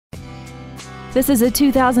This is a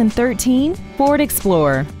 2013 Ford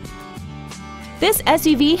Explorer. This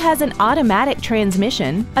SUV has an automatic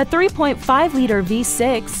transmission, a 3.5-liter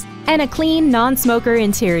V6, and a clean, non-smoker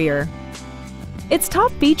interior. Its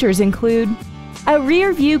top features include a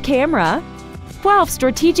rear-view camera, 12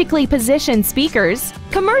 strategically positioned speakers,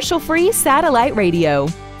 commercial-free satellite radio,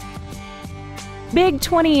 big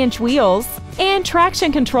 20-inch wheels, and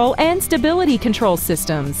traction control and stability control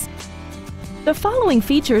systems. The following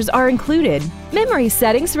features are included: memory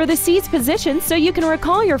settings for the seat's position so you can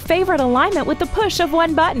recall your favorite alignment with the push of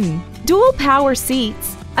one button, dual power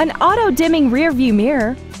seats, an auto-dimming rear-view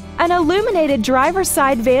mirror, an illuminated driver's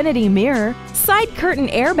side vanity mirror, side curtain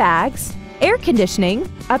airbags, air conditioning,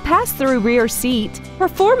 a pass-through rear seat,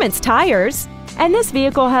 performance tires, and this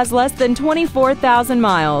vehicle has less than 24,000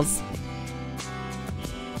 miles.